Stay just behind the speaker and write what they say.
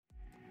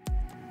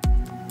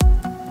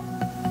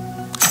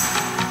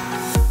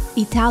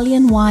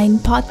Italian Wine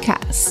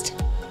Podcast.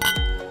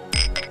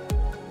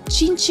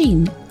 Chin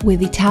Chin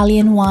with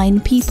Italian wine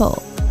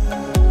people.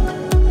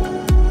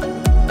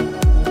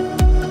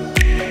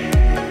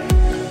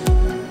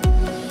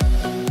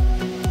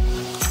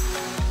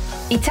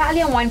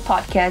 Italian Wine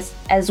Podcast,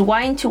 as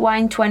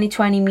Wine2wine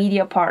 2020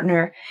 media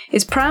partner,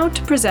 is proud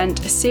to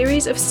present a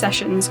series of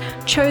sessions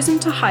chosen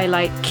to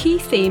highlight key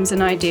themes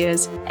and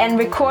ideas and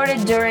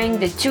recorded during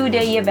the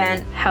 2-day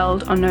event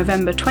held on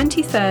November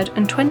 23rd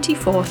and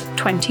 24th,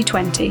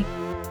 2020.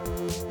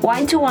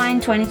 Wine2wine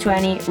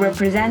 2020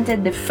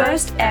 represented the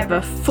First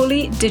ever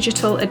fully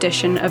digital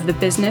edition of the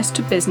Business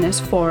to Business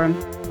Forum.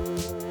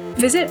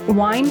 Visit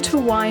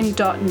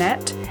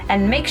wine2wine.net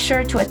and make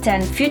sure to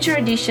attend future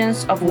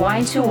editions of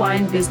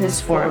Wine2wine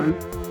Business Forum.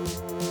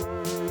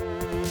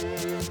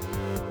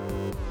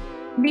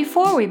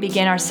 Before we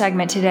begin our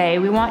segment today,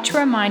 we want to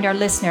remind our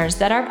listeners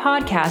that our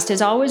podcast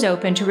is always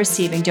open to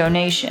receiving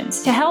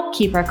donations to help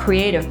keep our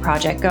creative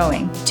project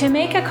going. To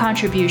make a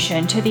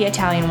contribution to the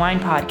Italian Wine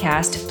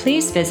Podcast,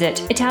 please visit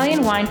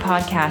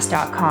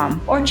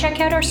italianwinepodcast.com or check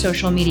out our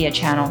social media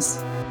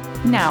channels.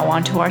 Now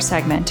on to our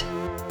segment.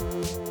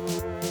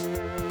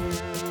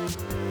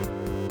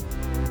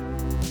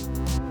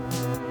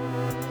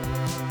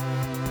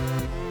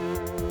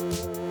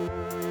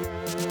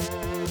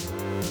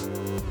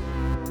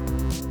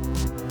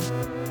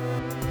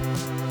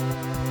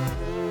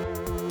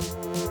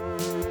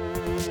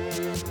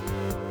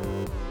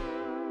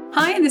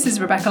 Hi, this is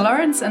Rebecca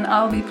Lawrence, and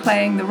I'll be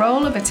playing the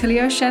role of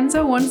Attilio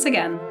Scienza once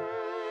again.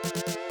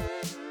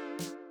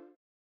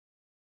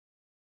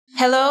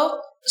 Hello?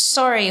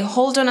 Sorry,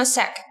 hold on a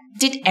sec.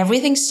 Did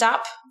everything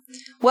stop?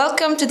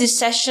 Welcome to this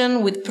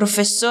session with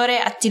Professor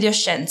Attilio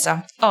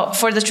Scienza. Oh,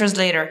 for the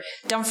translator,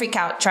 don't freak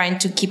out trying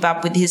to keep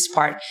up with his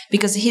part,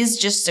 because he's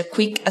just a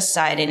quick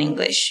aside in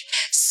English.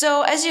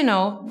 So, as you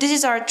know, this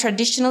is our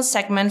traditional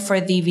segment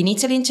for the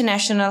Vinitaly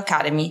International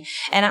Academy,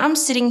 and I'm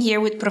sitting here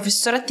with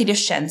Professor Attilio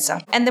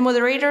Scienza. And the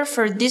moderator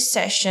for this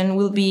session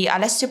will be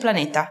Alessio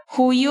Planeta,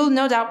 who you'll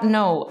no doubt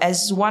know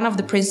as one of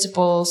the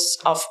principals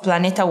of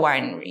Planeta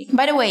Winery.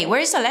 By the way, where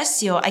is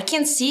Alessio? I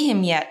can't see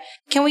him yet.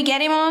 Can we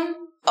get him on?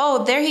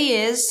 Oh, there he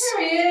is.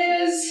 There he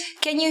is.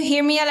 Can you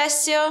hear me,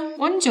 Alessio?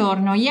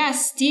 Buongiorno.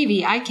 Yes,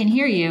 Stevie, I can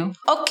hear you.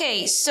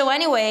 Okay, so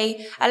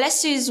anyway,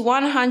 Alessio is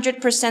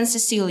 100%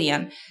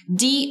 Sicilian.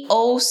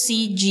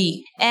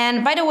 DOCG.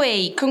 And by the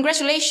way,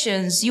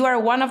 congratulations, you are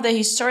one of the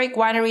historic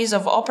wineries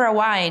of Opera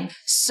Wine.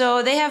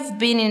 So they have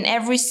been in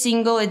every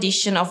single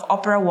edition of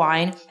Opera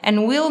Wine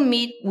and will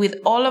meet with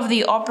all of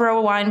the Opera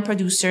Wine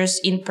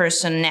producers in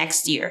person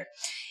next year.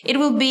 It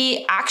will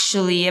be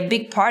actually a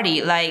big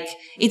party, like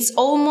it's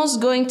almost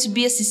going to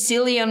be a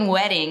Sicilian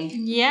wedding.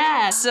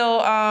 Yeah.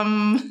 So,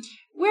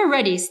 we're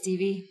ready,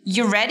 Stevie.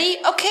 You ready?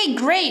 Okay,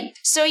 great.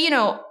 So,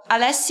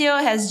 Alessio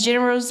has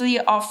generously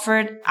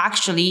offered,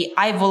 actually,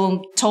 I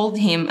told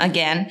him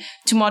again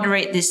to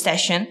moderate this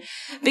session,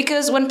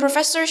 because when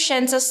Professor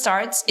Scienza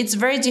starts, it's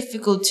very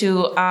difficult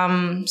to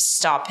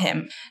stop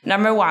him.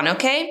 Number one,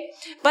 okay?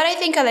 But I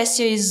think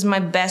Alessio is my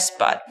best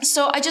bud.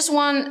 So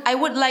I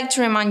would like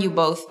to remind you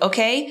both,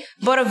 okay?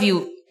 Both of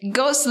you,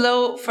 go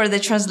slow for the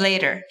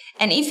translator.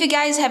 And if you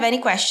guys have any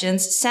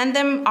questions, send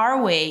them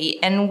our way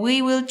and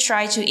we will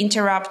try to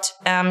interrupt,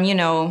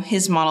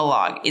 his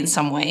monologue in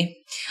some way.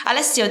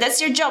 Alessio, that's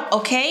your job,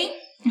 okay?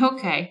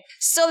 Okay.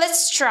 So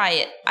let's try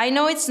it. I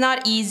know it's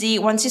not easy.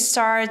 Once he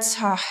starts,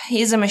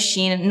 he's a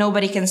machine.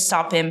 Nobody can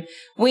stop him.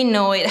 We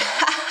know it.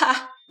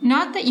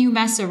 Not that you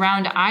mess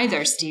around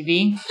either,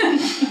 Stevie.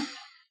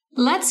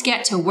 Let's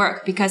get to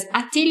work because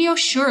Attilio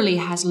surely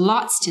has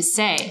lots to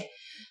say.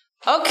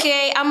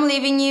 Okay, I'm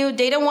leaving you.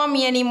 They don't want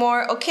me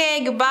anymore.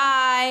 Okay,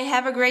 goodbye.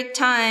 Have a great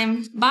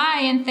time.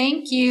 Bye and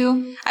thank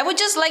you. I would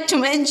just like to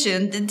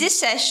mention that this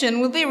session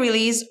will be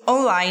released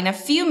online a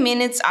few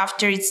minutes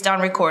after it's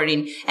done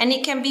recording, and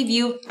it can be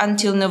viewed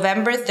until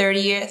November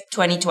 30th,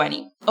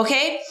 2020.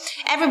 Okay?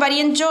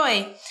 Everybody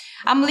enjoy.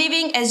 I'm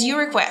leaving as you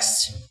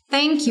request.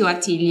 Thank you,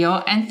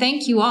 Attilio, and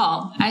thank you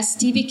all. As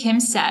Stevie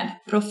Kim said,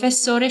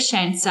 Professor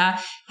Scienza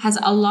has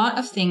a lot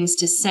of things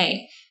to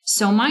say,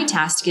 so my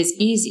task is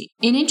easy.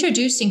 In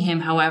introducing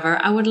him, however,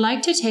 I would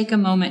like to take a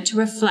moment to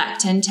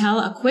reflect and tell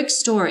a quick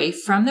story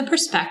from the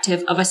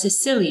perspective of a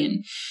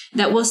Sicilian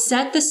that will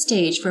set the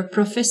stage for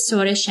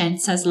Professor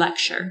Scienza's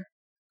lecture.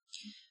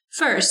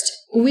 First,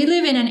 we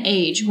live in an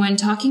age when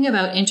talking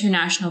about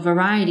international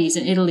varieties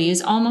in Italy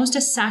is almost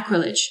a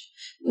sacrilege,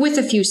 with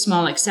a few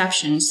small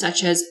exceptions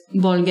such as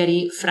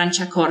Bolgheri,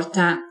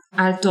 Franciacorta,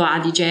 Alto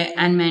Adige,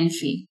 and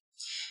Menfi.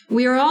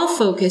 We are all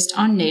focused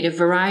on native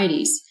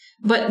varieties,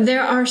 but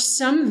there are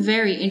some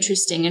very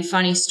interesting and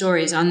funny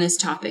stories on this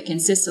topic in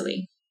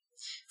Sicily.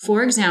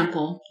 For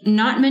example,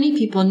 not many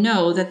people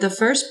know that the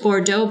first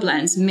Bordeaux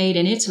blends made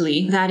in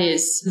Italy, that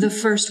is, the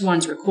first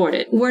ones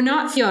recorded, were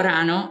not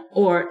Fiorano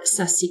or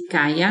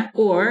Sassicaia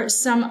or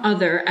some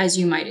other as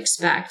you might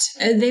expect.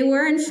 They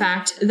were in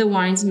fact the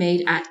wines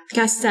made at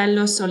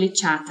Castello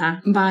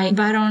Sollicciata by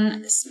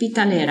Baron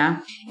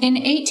Spitalera. In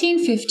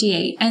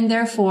 1858, and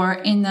therefore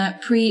in the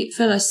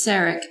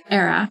pre-phylloxeric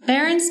era,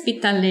 Baron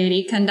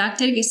Spitaleri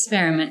conducted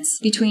experiments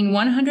between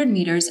 100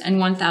 meters and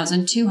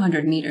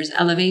 1,200 meters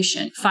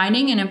elevation,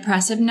 finding an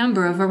impressive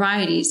number of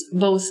varieties,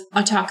 both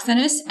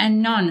autochthonous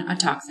and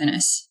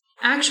non-autochthonous.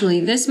 Actually,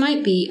 this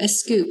might be a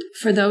scoop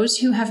for those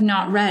who have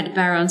not read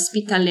Baron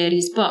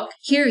Spitaleri's book.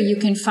 Here you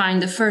can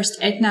find the first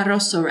Etna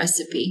Rosso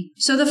recipe.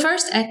 So the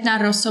first Etna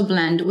Rosso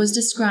blend was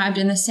described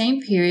in the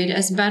same period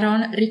as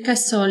Baron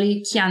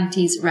Ricasoli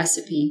Chianti's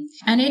recipe,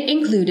 and it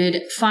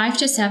included 5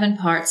 to 7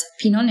 parts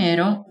Pinot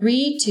Nero,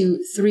 3 to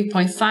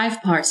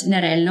 3.5 parts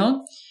Nerello,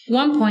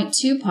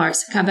 1.2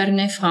 parts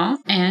Cabernet Franc,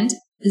 and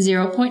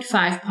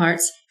 0.5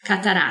 parts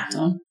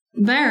Catarato.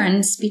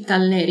 Baron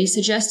Spitaleri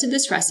suggested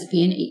this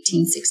recipe in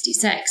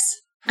 1866.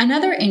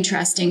 Another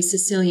interesting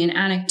Sicilian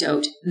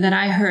anecdote that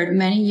I heard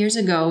many years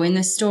ago in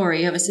the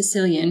story of a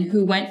Sicilian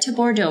who went to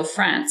Bordeaux,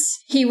 France.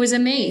 He was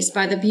amazed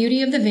by the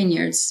beauty of the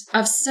vineyards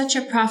of such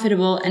a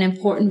profitable and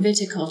important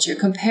viticulture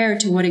compared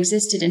to what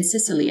existed in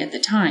Sicily at the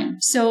time.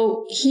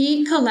 So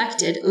he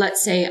collected,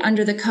 let's say,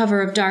 under the cover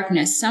of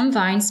darkness, some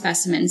vine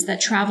specimens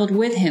that traveled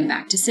with him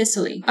back to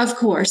Sicily. Of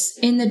course,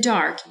 in the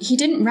dark, he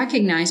didn't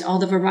recognize all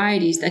the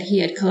varieties that he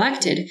had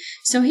collected,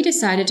 so he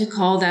decided to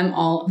call them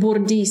all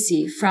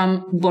Bordisi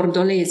from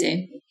Bordolese.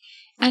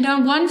 And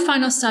on one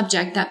final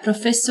subject that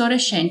Professor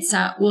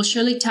Scienza will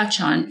surely touch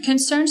on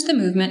concerns the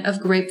movement of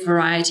grape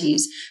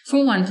varieties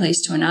from one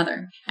place to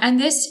another. And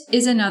this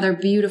is another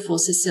beautiful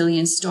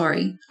Sicilian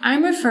story.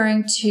 I'm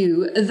referring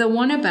to the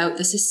one about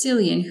the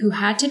Sicilian who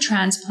had to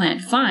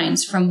transplant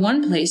vines from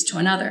one place to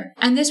another.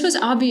 And this was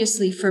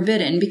obviously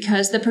forbidden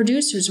because the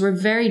producers were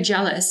very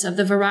jealous of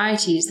the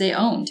varieties they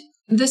owned.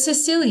 The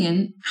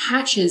Sicilian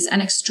hatches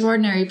an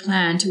extraordinary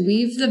plan to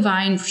weave the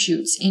vine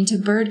shoots into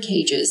bird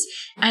cages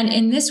and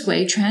in this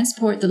way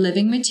transport the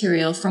living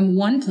material from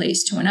one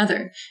place to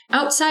another,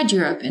 outside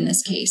Europe in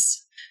this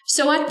case.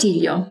 So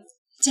Attilio,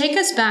 take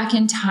us back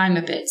in time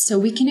a bit so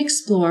we can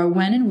explore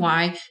when and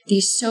why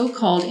these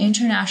so-called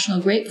international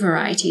grape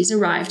varieties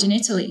arrived in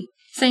Italy.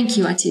 Thank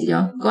you,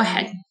 Attilio. Go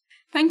ahead.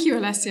 Thank you,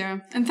 Alessio,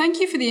 and thank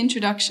you for the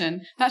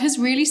introduction. That has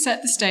really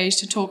set the stage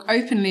to talk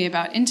openly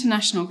about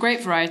international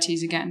grape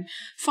varieties again,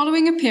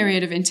 following a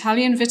period of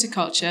Italian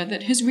viticulture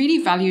that has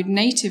really valued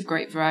native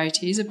grape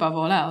varieties above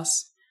all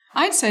else.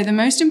 I'd say the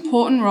most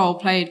important role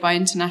played by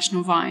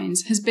international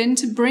vines has been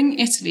to bring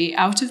Italy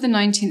out of the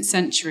 19th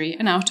century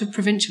and out of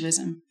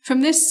provincialism.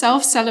 From this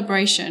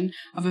self-celebration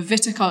of a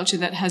viticulture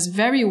that has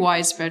very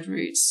widespread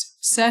roots,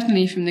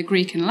 certainly from the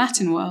Greek and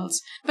Latin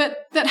worlds,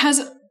 but that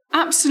has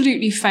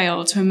absolutely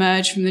failed to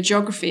emerge from the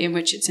geography in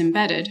which it's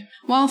embedded.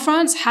 While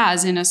France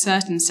has, in a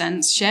certain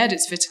sense, shared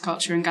its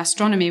viticulture and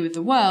gastronomy with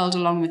the world,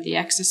 along with the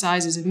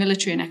exercises of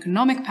military and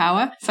economic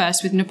power,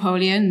 first with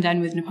Napoleon, then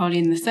with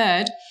Napoleon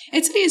III,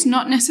 Italy has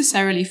not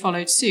necessarily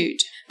followed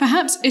suit.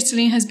 Perhaps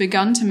Italy has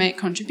begun to make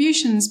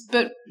contributions,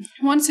 but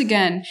once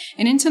again,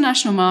 in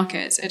international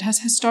markets, it has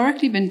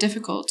historically been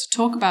difficult to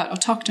talk about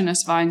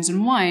autochthonous vines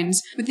and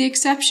wines, with the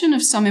exception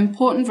of some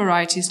important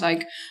varieties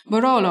like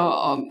Barolo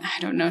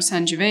or,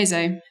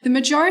 Sangiovese. The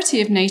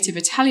majority of native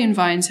Italian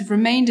vines have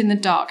remained in the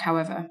dark,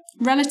 however,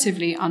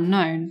 relatively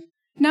unknown.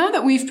 Now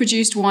that we've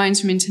produced wines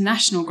from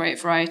international grape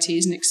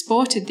varieties and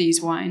exported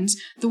these wines,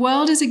 the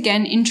world is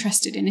again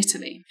interested in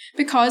Italy,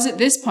 because at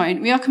this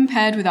point we are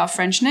compared with our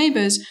French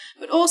neighbours,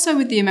 but also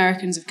with the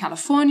Americans of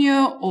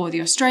California or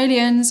the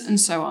Australians and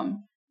so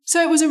on.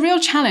 So it was a real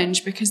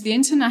challenge because the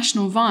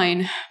international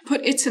vine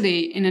put Italy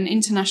in an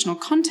international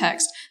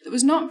context that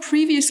was not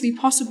previously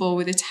possible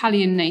with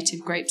Italian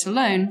native grapes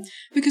alone,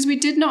 because we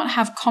did not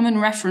have common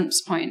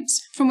reference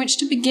points from which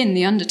to begin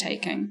the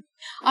undertaking.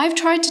 I've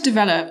tried to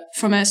develop,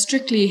 from a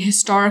strictly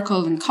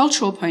historical and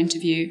cultural point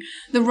of view,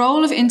 the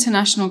role of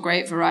international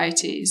grape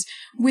varieties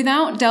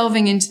without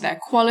delving into their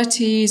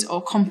qualities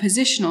or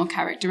compositional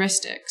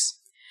characteristics.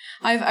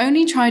 I've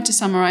only tried to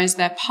summarize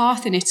their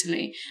path in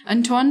Italy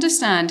and to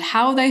understand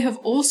how they have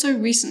also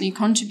recently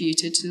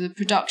contributed to the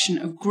production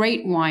of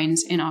great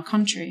wines in our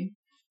country.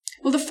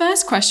 Well, the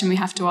first question we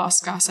have to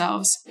ask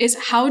ourselves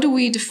is, how do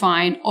we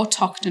define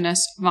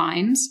autochthonous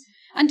vines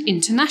and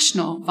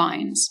international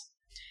vines?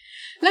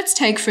 Let's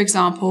take, for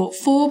example,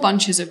 4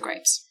 bunches of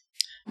grapes: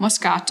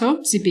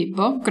 Moscato,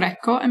 Zibibbo,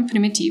 Greco, and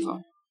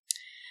Primitivo.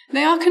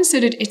 They are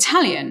considered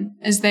Italian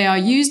as they are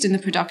used in the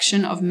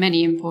production of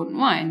many important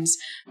wines: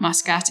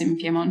 Muscat in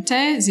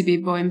Piemonte,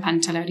 Zibibbo in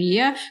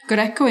Pantelleria,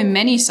 Greco in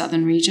many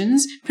southern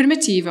regions,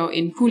 Primitivo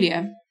in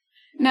Puglia.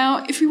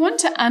 Now, if we want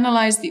to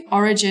analyze the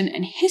origin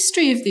and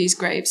history of these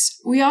grapes,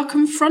 we are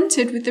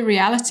confronted with the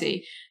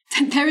reality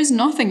that there is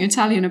nothing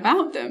Italian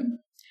about them.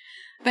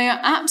 They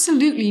are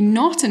absolutely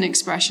not an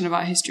expression of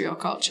our history or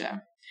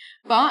culture.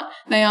 but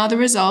they are the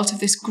result of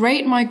this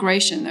great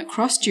migration that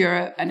crossed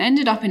Europe and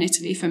ended up in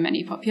Italy for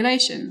many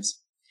populations.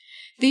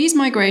 These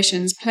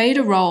migrations played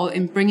a role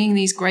in bringing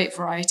these grape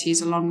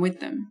varieties along with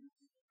them.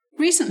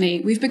 Recently,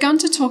 we've begun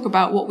to talk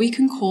about what we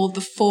can call the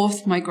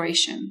fourth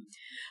migration,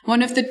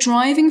 one of the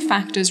driving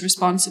factors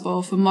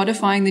responsible for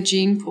modifying the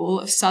gene pool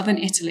of southern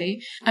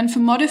Italy and for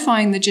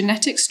modifying the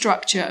genetic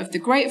structure of the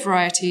grape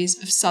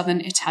varieties of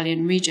southern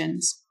Italian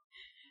regions.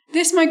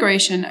 This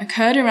migration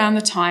occurred around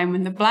the time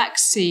when the Black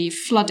Sea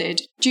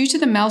flooded due to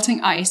the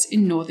melting ice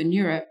in northern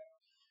Europe,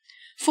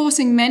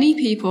 forcing many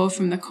people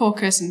from the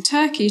Caucasus and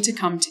Turkey to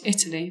come to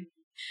Italy.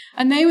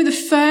 And they were the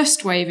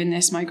first wave in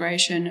this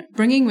migration,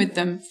 bringing with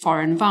them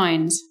foreign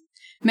vines.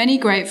 Many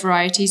grape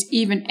varieties,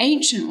 even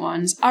ancient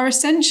ones, are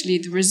essentially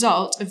the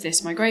result of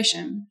this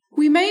migration.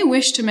 We may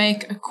wish to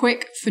make a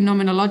quick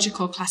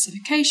phenomenological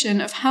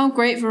classification of how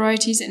grape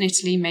varieties in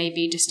Italy may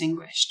be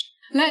distinguished.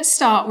 Let's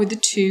start with the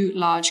two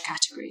large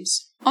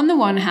categories. On the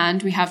one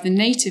hand, we have the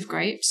native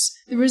grapes,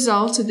 the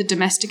result of the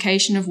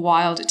domestication of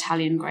wild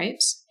Italian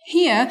grapes.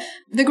 Here,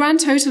 the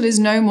grand total is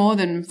no more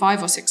than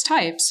 5 or 6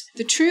 types.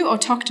 The true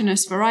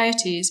autochthonous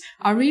varieties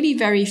are really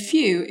very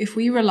few if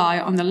we rely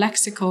on the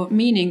lexical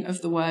meaning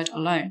of the word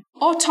alone.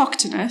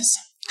 Autochthonous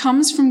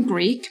comes from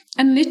Greek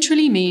and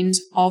literally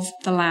means of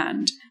the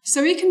land.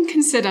 So we can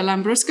consider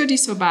Lambrusco di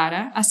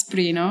Sobara,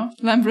 Asprino,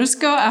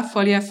 Lambrusco a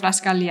foglia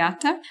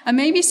frascagliata, and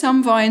maybe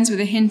some vines with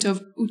a hint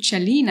of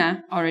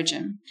Uccellina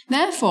origin.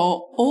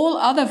 Therefore, all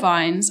other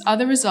vines are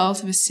the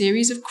result of a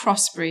series of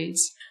crossbreeds,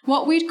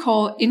 what we'd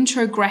call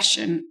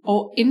introgression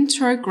or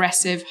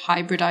introgressive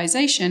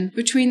hybridization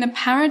between the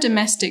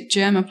paradomestic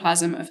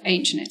germplasm of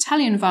ancient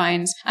Italian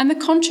vines and the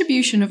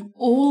contribution of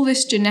all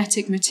this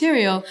genetic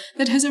material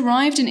that has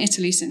arrived in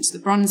Italy since the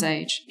Bronze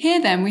Age.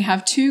 Here then we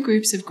have two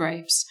groups of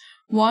grapes,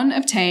 one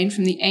obtained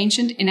from the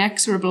ancient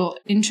inexorable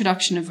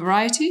introduction of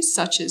varieties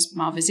such as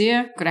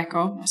Malvasia,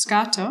 Greco,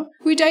 Moscato.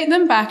 We date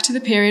them back to the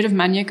period of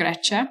Magna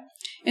Grecia,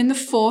 in the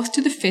 4th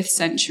to the 5th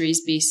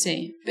centuries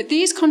BC. But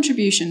these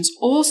contributions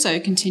also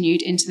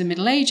continued into the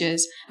Middle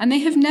Ages, and they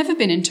have never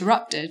been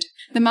interrupted.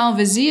 The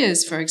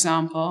Malvasias, for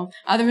example,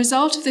 are the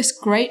result of this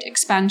great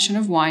expansion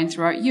of wine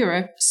throughout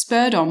Europe,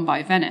 spurred on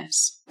by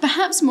Venice.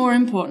 Perhaps more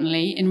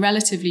importantly, in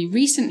relatively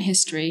recent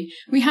history,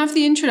 we have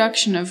the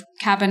introduction of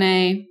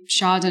Cabernet,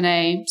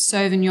 Chardonnay,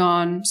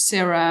 Sauvignon,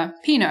 Syrah,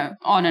 Pinot,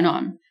 on and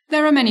on.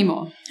 There are many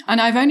more,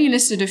 and I've only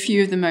listed a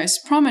few of the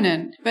most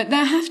prominent, but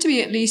there have to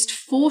be at least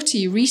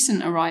 40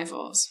 recent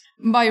arrivals.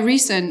 By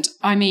recent,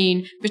 I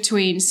mean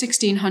between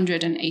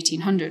 1600 and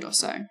 1800 or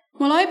so.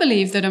 Well, I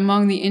believe that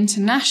among the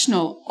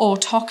international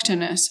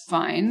autochthonous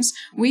vines,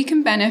 we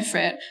can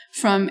benefit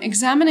from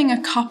examining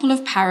a couple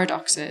of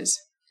paradoxes.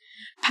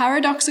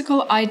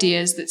 Paradoxical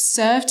ideas that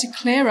serve to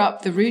clear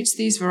up the routes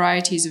these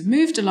varieties have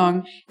moved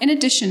along in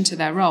addition to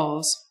their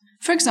roles.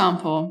 For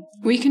example,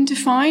 we can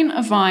define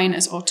a vine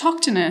as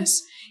autochthonous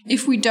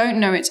if we don't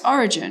know its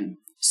origin.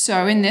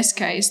 So in this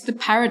case, the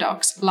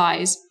paradox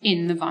lies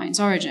in the vine's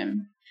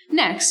origin.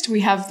 Next, we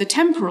have the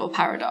temporal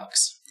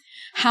paradox.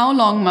 How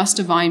long must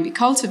a vine be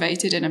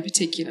cultivated in a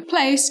particular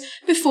place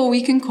before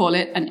we can call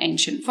it an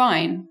ancient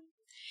vine?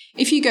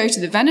 If you go to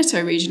the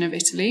Veneto region of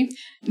Italy,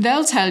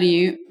 they'll tell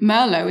you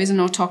Merlot is an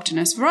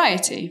autochthonous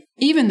variety,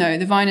 even though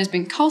the vine has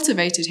been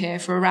cultivated here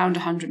for around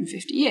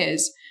 150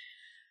 years.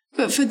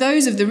 But for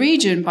those of the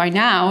region, by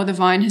now, the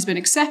vine has been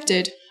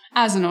accepted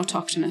as an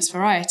autochthonous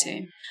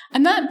variety.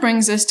 And that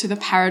brings us to the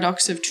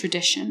paradox of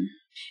tradition.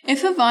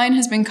 If a vine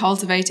has been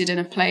cultivated in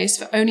a place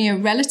for only a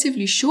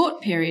relatively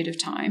short period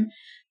of time,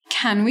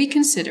 can we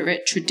consider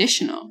it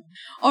traditional?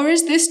 Or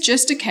is this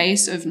just a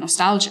case of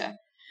nostalgia?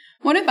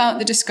 What about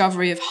the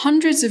discovery of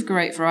hundreds of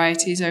grape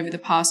varieties over the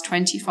past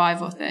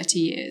 25 or 30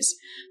 years?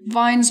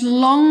 Vines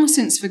long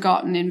since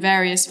forgotten in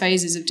various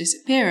phases of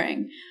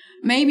disappearing,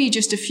 maybe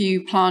just a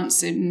few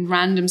plants in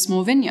random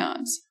small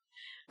vineyards.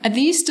 Are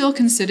these still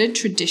considered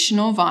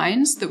traditional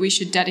vines that we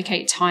should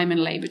dedicate time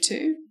and labor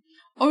to?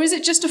 Or is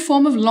it just a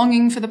form of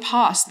longing for the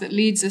past that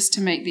leads us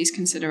to make these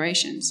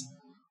considerations?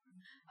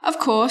 Of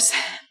course,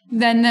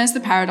 then there's the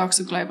paradox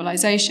of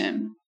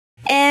globalization.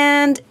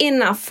 And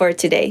enough for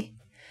today.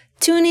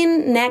 Tune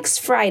in next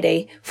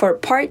Friday for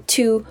part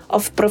 2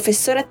 of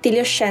Professor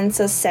Attilio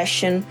Scienza's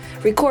session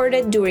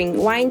recorded during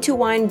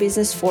Wine2wine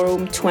Business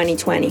Forum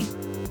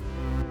 2020.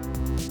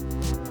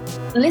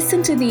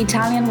 Listen to the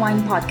Italian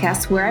Wine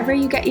Podcast wherever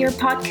you get your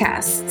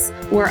podcasts.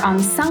 We're on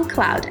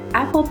SoundCloud,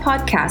 Apple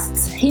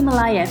Podcasts,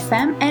 Himalaya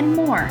FM, and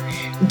more.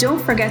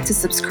 Don't forget to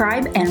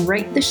subscribe and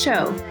rate the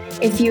show.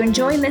 If you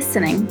enjoy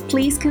listening,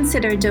 please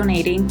consider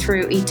donating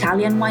through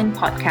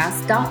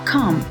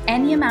ItalianWinePodcast.com.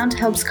 Any amount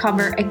helps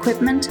cover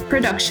equipment,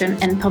 production,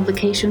 and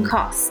publication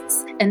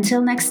costs.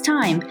 Until next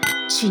time,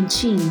 cin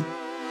cin.